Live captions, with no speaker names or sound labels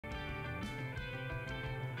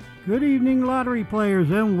Good evening, lottery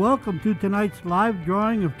players, and welcome to tonight's live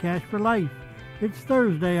drawing of Cash for Life. It's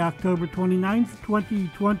Thursday, October 29th,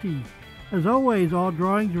 2020. As always, all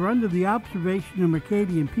drawings are under the observation of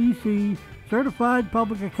Mercadian PC, certified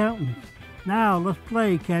public accountants. Now, let's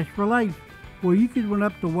play Cash for Life, where you can win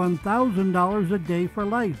up to $1,000 a day for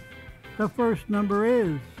life. The first number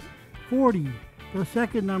is 40. The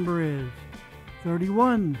second number is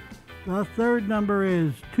 31. The third number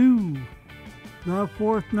is 2. The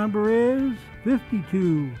fourth number is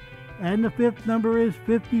 52, and the fifth number is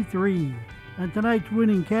 53. And tonight's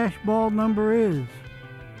winning cash ball number is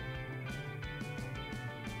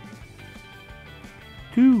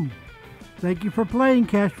 2. Thank you for playing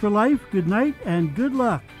Cash for Life. Good night and good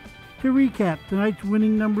luck. To recap, tonight's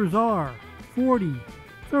winning numbers are 40,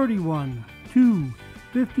 31, 2,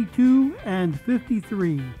 52, and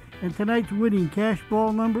 53. And tonight's winning cash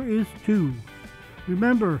ball number is 2.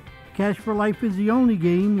 Remember, Cash for Life is the only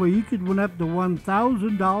game where you could win up to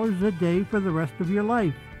 $1,000 a day for the rest of your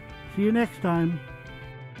life. See you next time.